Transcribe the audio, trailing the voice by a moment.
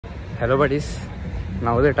Hello buddies,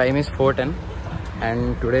 now the time is 4:10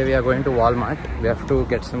 and today we are going to Walmart. We have to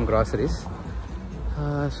get some groceries.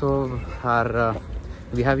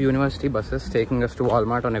 We have university buses taking us to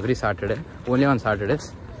Walmart on every Saturday, only on Saturdays.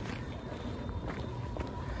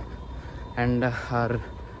 And our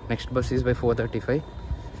next bus is by 4:35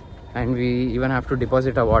 and we even have to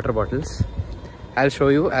deposit our water bottles. I'll show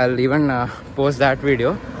you, I'll even post that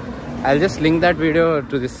video. I'll just link that video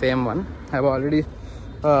to the same one. I've already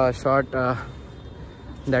shot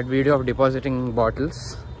that video of depositing bottles.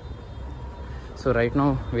 So right now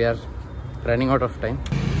we are running out of time.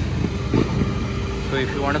 So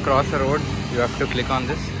if you want to cross the road, you have to click on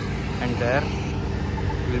this and there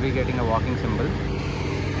you'll be getting a walking symbol.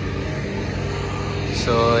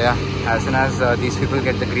 So yeah, as soon as these people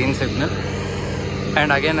get the green signal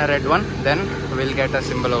and again a red one, then we'll get a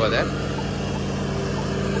symbol over there.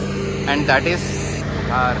 And that is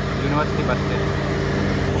our university bus station.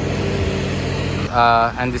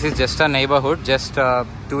 And this is just a neighborhood, just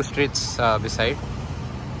 2 streets beside.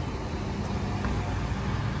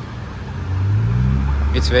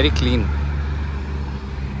 It's very clean.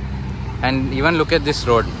 And even look at this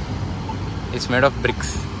road. It's made of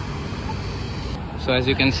bricks. So as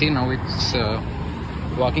you can see now, it's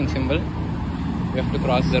walking symbol. We have to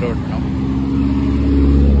cross the road now.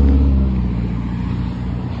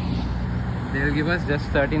 They will give us just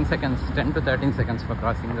 13 seconds, 10 to 13 seconds for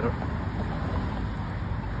crossing the road.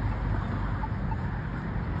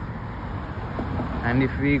 And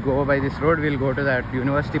if we go by this road, we'll go to that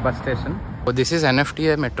university bus station. So this is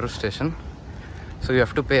NFTA metro station. So you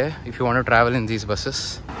have to pay if you want to travel in these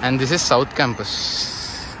buses. And this is South Campus.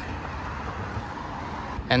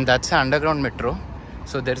 And that's an underground metro.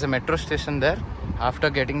 So there's a metro station there. After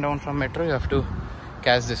getting down from metro, you have to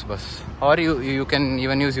catch this bus. Or you can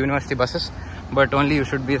even use university buses, but only you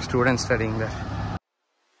should be a student studying there.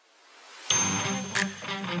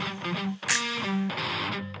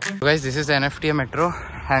 So guys, this is the NFTA metro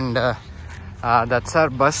and that's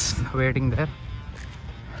our bus waiting there.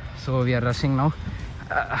 So we are rushing now.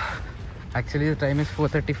 Actually the time is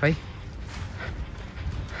 4:35.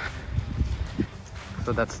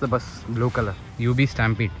 So that's the bus, blue color, UB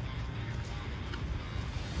Stampede.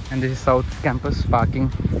 And this is South Campus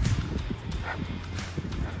parking.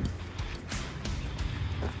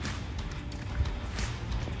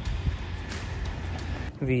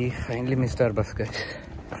 We finally missed our bus, guys.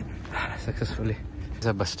 Successfully. It's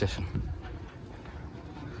a bus station.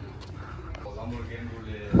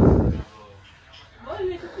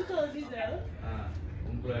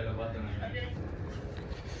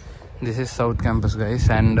 This is South Campus, guys,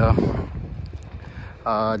 and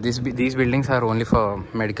these buildings are only for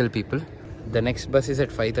medical people. The next bus is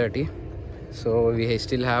at 5:30, so we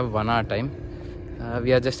still have 1 hour time.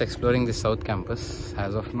 We are just exploring this South Campus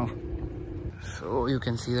as of now. So you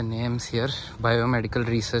can see the names here: Biomedical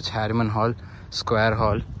Research, Harriman Hall, Square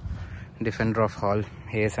Hall, Diffendorf Hall,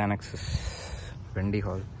 Hayes Annexes, Wendy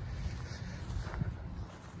Hall.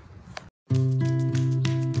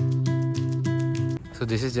 So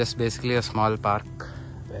this is just basically a small park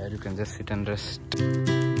where you can just sit and rest.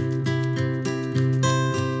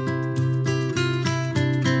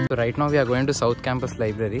 So right now we are going to South Campus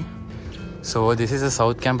Library. So this is the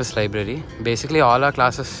South Campus Library. Basically all our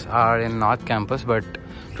classes are in North Campus, but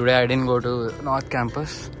today I didn't go to North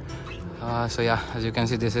Campus. So yeah, as you can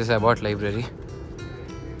see, this is about library.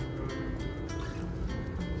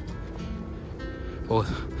 Oh,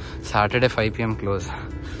 Saturday 5 PM close.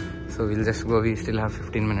 So we'll just go, we still have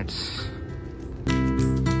 15 minutes.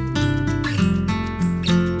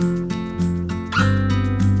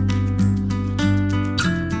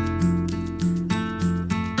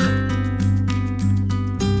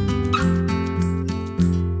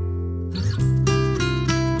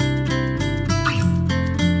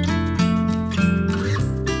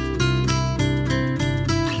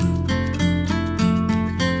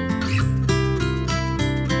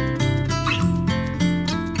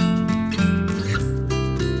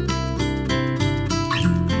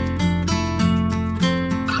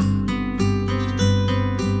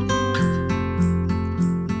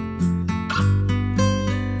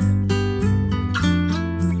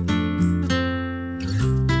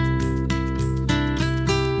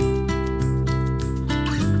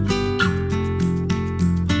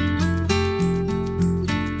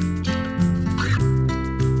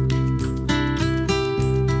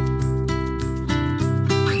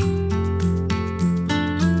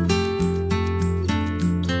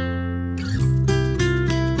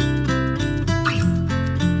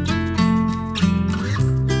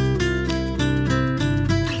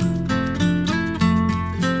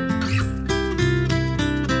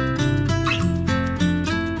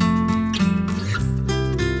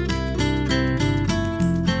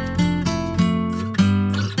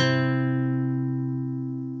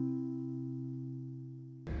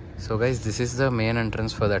 So guys, this is the main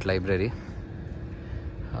entrance for that library.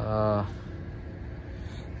 And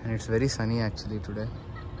it's very sunny actually today.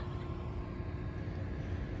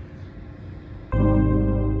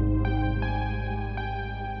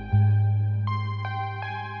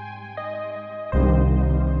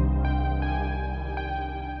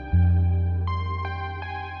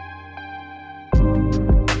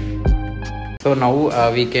 So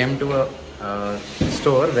now we came to a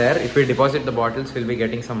store where if we deposit the bottles, we'll be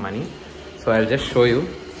getting some money. So I'll just show you.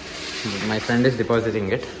 My friend is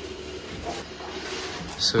depositing it.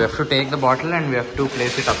 So we have to take the bottle and we have to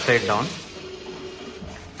place it upside down.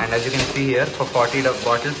 And as you can see here, for 40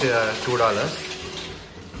 bottles,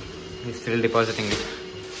 $2. He's still depositing it.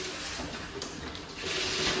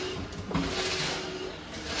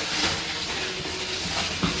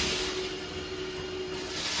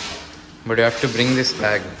 But you have to bring this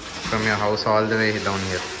bag from your house all the way down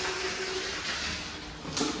here.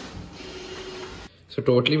 So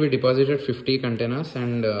totally we deposited 50 containers,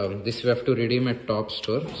 and this we have to redeem at Top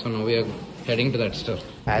store. So now we are heading to that store.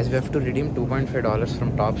 As we have to redeem $2.5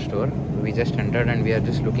 from Top store, we just entered and we are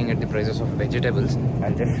just looking at the prices of vegetables.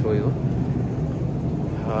 I'll just show you.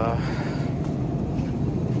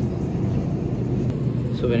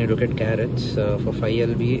 So when you look at carrots, for 5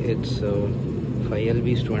 lb it's 5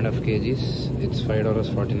 lb is 2.5 kgs. It's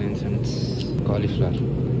 $5.49. Cauliflower.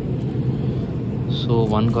 So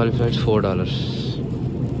one cauliflower is $4.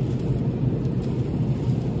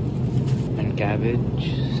 And cabbage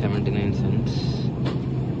 79 cents.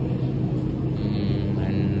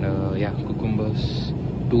 And yeah, cucumbers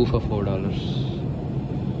 2 for $4.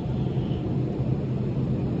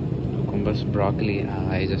 Cucumbers, broccoli.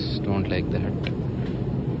 I just don't like that.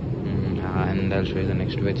 And I'll show you the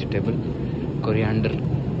next vegetable. Coriander.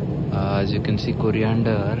 As you can see,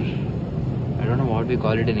 coriander, I don't know what we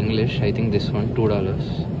call it in English. I think this one, $2.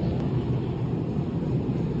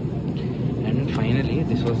 And finally,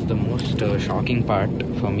 this was the most shocking part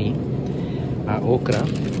for me. Okra.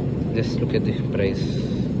 Just look at the price.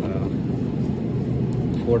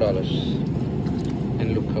 $4.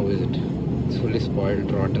 And look how is it. It's fully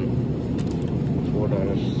spoiled, rotten. $4.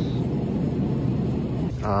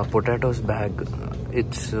 Potatoes bag.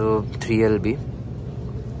 It's 3 lb.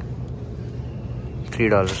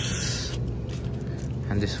 $3.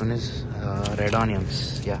 And this one is red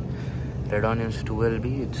onions. Yeah, red onions 2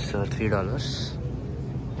 lb. It's $3.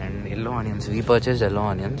 And yellow onions, we purchased yellow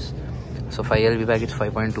onions. So 5 lb bag, it's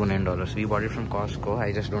 $5.29. We bought it from Costco.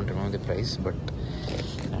 I just don't remember the price. But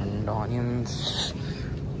and onions,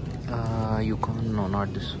 Yukon, no,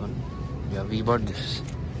 not this one. Yeah, we bought this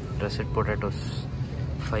russet potatoes.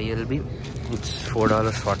 5 lb, it's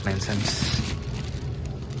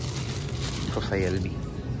 $4.49 for 5 lb.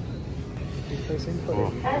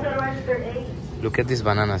 Oh. Look at these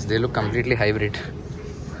bananas, they look completely hybrid.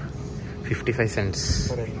 55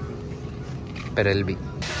 cents per lb.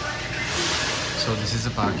 So this is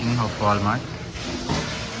the parking of Walmart,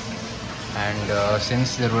 and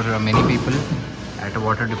since there were many people at a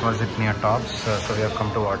water deposit near Tops, so we have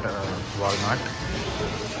come to Walmart.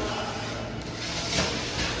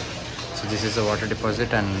 So this is the water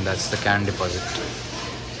deposit and that's the can deposit.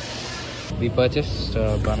 We purchased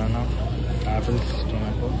banana, apples,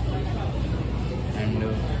 tomato, and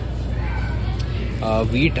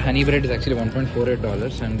wheat honey bread is actually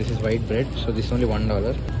 $1.48, and this is white bread, so this is only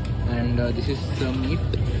 $1. And this is the meat.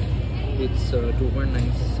 It's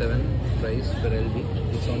 2.97 price per lb.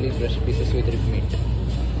 It's only fresh pieces with rib meat.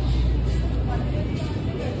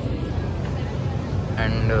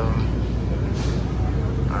 And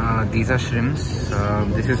these are shrimps.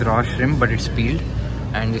 This is raw shrimp, but it's peeled,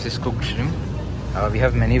 and this is cooked shrimp. We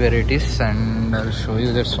have many varieties, and I'll show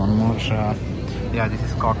you. There's one more. Yeah, this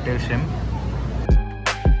is cocktail shrimp.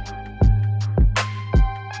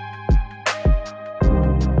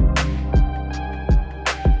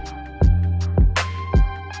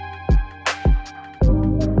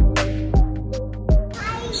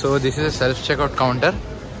 So this is a self-checkout counter.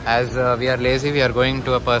 As we are lazy, we are going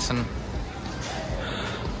to a person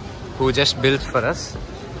who just bills for us.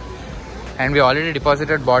 And we already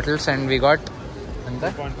deposited bottles, and we got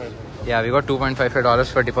 $2.55. Yeah, we got $2.55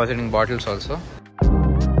 for depositing bottles also.